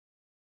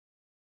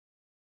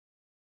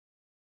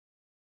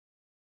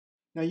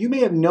Now you may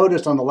have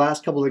noticed on the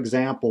last couple of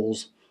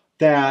examples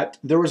that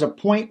there was a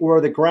point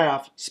where the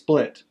graph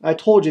split. I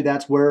told you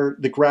that's where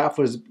the graph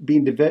was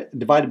being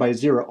divided by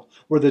 0,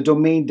 where the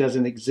domain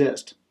doesn't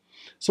exist.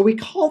 So we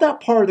call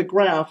that part of the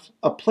graph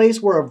a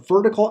place where a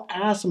vertical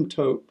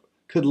asymptote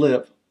could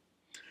live.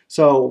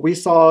 So we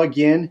saw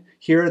again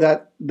here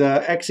that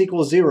the x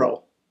equals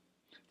 0.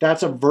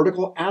 That's a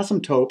vertical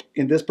asymptote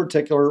in this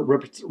particular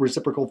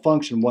reciprocal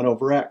function, 1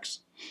 over x.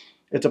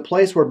 It's a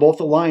place where both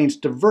the lines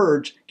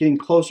diverge, getting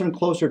closer and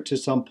closer to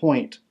some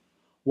point.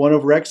 1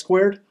 over x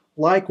squared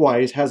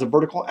likewise has a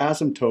vertical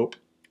asymptote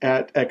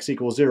at x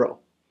equals 0.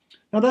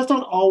 Now that's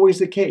not always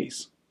the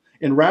case.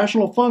 In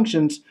rational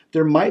functions,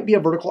 there might be a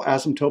vertical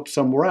asymptote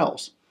somewhere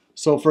else.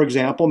 So for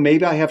example,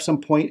 maybe I have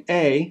some point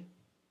A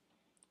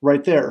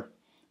right there,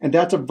 and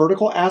that's a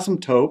vertical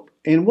asymptote,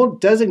 and we'll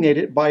designate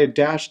it by a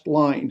dashed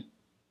line.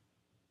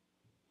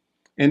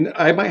 And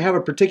I might have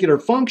a particular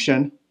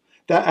function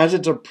that as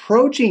it's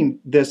approaching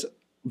this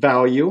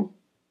value,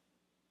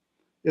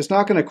 it's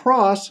not going to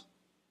cross.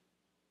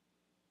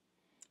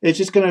 It's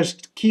just going to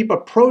keep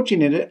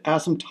approaching it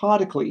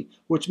asymptotically,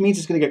 which means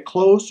it's going to get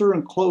closer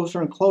and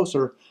closer and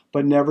closer,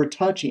 but never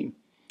touching.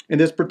 In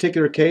this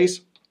particular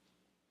case,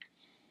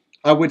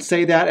 I would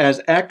say that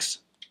as x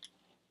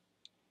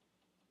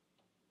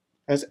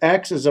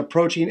is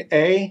approaching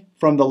A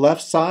from the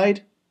left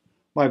side,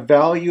 my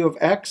value of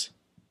x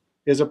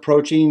is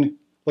approaching,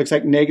 looks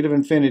like negative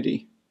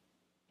infinity.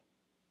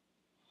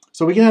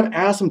 So we can have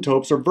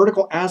asymptotes or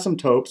vertical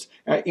asymptotes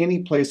at any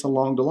place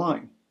along the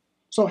line.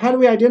 So how do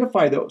we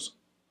identify those?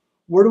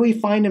 Where do we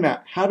find them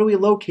at? How do we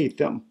locate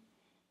them?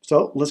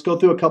 So let's go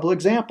through a couple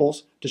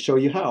examples to show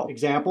you how.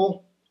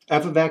 Example,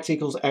 f of x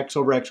equals x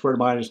over x squared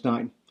minus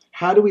 9.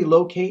 How do we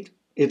locate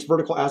its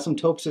vertical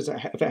asymptotes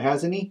if it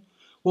has any?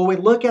 Well, we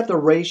look at the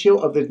ratio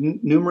of the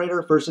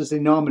numerator versus the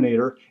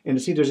denominator and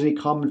to see if there's any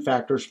common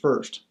factors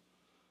first.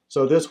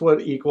 So this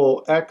would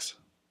equal x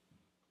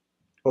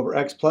over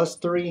x plus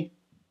 3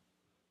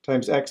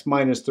 times x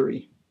minus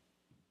 3.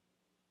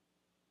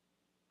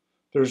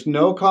 There's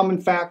no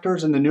common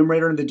factors in the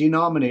numerator and the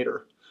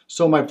denominator.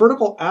 So my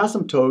vertical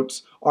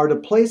asymptotes are the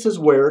places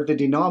where the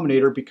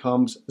denominator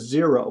becomes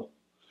 0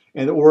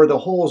 and where the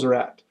holes are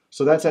at.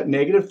 So that's at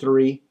negative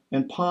 3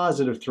 and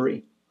positive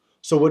 3.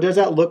 So what does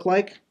that look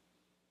like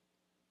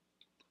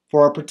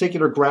for our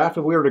particular graph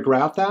if we were to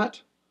graph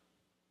that?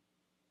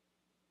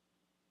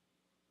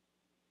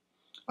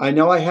 I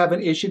know I have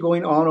an issue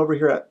going on over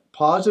here at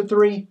positive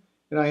 3,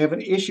 and I have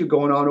an issue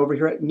going on over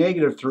here at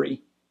negative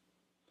 3.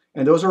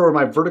 And those are where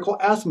my vertical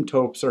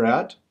asymptotes are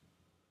at.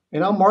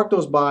 And I'll mark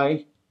those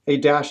by a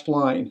dashed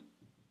line.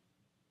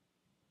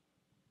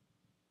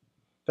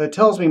 That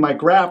tells me my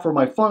graph or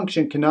my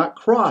function cannot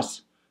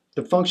cross.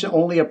 The function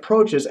only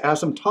approaches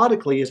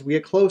asymptotically as we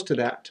get close to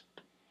that.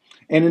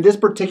 And in this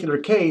particular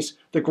case,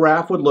 the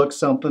graph would look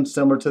something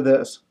similar to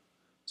this.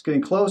 It's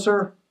getting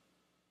closer,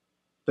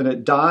 then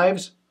it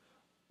dives.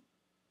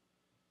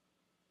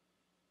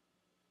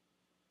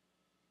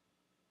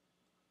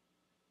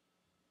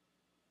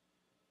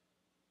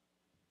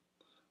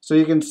 So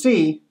you can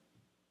see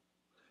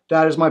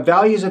that as my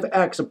values of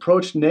x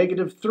approach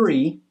negative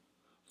 3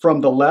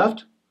 from the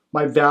left,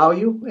 my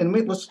value, and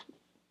let's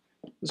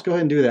go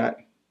ahead and do that.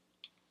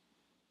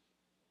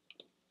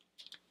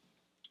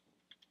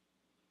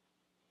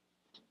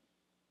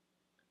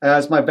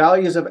 As my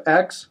values of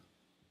x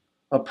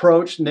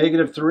approach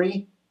negative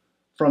 3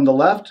 from the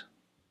left,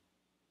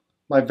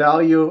 my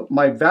value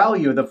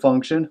of the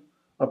function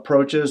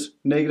approaches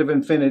negative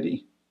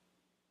infinity.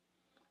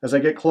 As I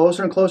get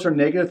closer and closer to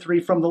negative 3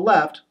 from the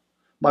left,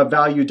 my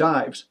value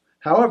dives.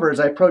 However, as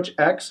I approach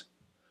x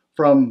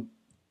from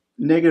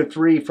negative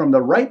 3 from the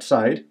right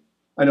side,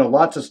 I know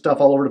lots of stuff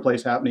all over the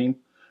place happening.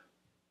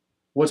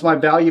 What's my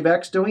value of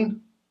x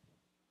doing?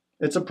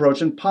 It's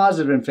approaching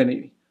positive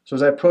infinity. So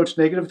as I approach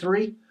negative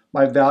 3,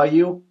 my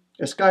value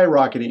is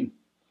skyrocketing.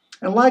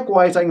 And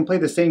likewise, I can play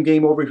the same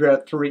game over here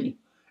at 3.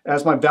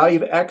 As my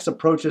value of x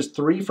approaches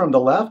 3 from the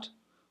left,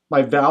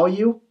 my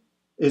value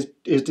is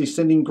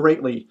descending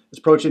greatly. It's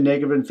approaching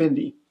negative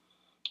infinity.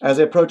 As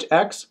I approach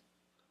x,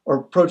 or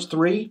approach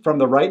 3 from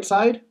the right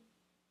side,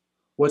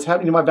 what's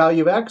happening to my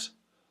value of x?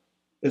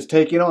 It's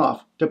taking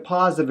off to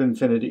positive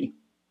infinity.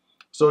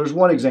 So there's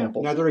one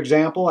example. Another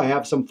example, I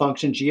have some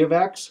function g of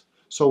x.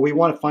 So we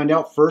want to find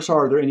out first,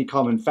 are there any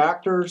common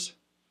factors?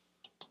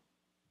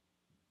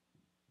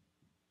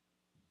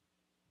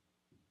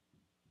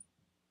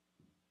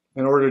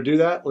 In order to do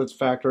that, let's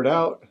factor it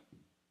out.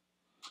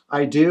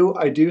 I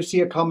do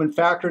see a common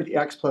factor, the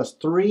x plus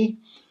 3.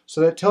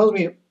 So that tells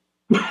me,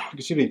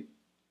 excuse me,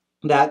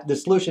 that the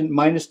solution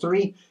minus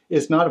 3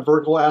 is not a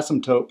vertical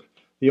asymptote.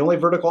 The only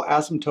vertical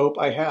asymptote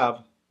I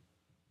have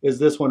is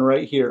this one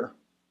right here,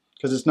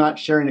 because it's not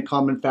sharing a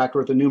common factor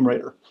with the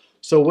numerator.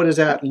 So what does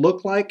that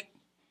look like?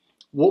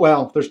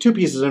 Well, there's two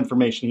pieces of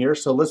information here,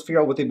 so let's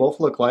figure out what they both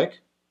look like.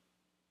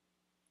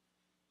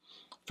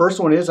 First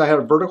one is I have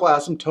a vertical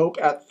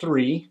asymptote at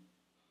 3.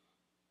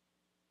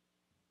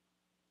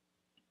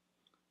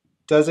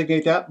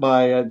 Designate that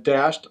by a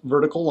dashed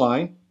vertical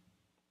line.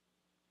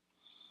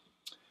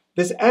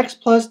 This x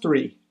plus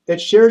 3,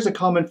 it shares a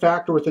common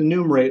factor with the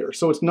numerator,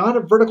 so it's not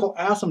a vertical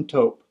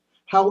asymptote.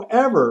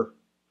 However,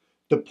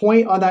 the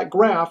point on that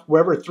graph,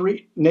 wherever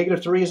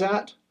negative 3 is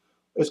at,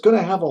 it's going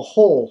to have a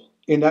hole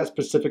in that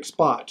specific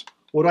spot.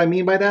 What do I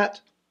mean by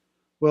that?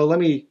 Well, let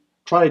me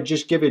try to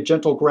just give you a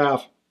gentle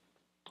graph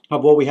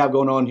of what we have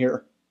going on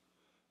here.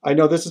 I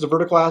know this is a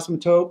vertical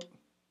asymptote.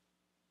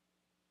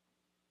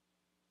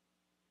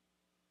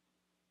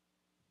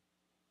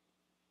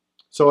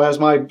 So as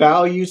my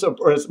values,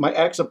 or as my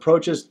x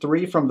approaches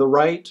 3 from the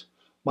right,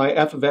 my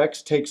f of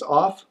x takes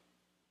off.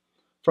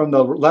 From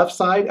the left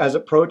side, as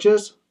it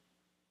approaches,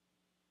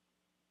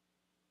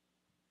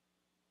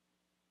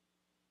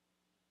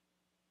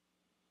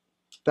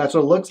 that's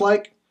what it looks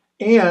like.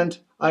 And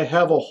I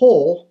have a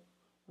hole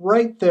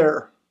right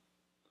there.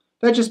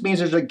 That just means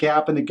there's a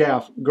gap in the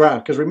graph.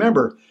 Because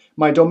remember,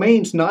 my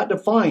domain's not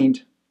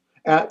defined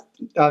at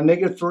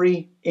negative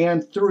 3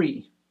 and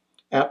 3.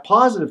 At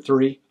positive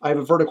 3, I have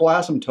a vertical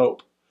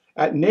asymptote.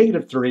 At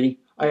negative 3,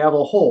 I have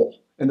a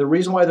hole. And the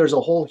reason why there's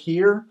a hole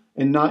here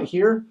and not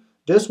here,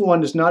 this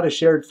one is not a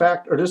shared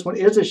factor, or this one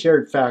is a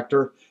shared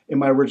factor in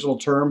my original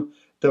term.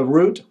 The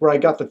root where I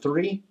got the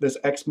 3, this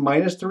x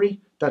minus 3,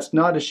 that's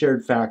not a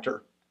shared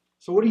factor.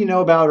 So what do you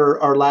know about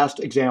our last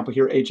example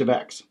here, h of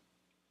x?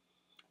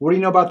 What do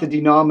you know about the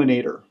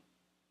denominator?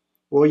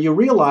 Well, you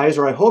realize,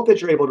 or I hope that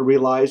you're able to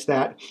realize,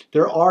 that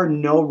there are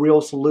no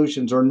real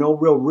solutions or no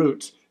real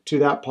roots to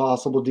that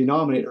possible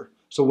denominator.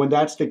 So when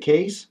that's the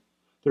case,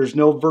 there's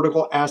no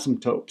vertical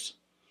asymptotes.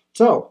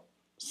 So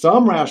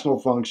some rational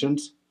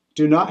functions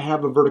do not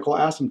have a vertical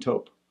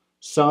asymptote.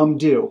 Some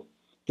do.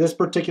 This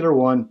particular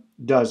one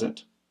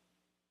doesn't.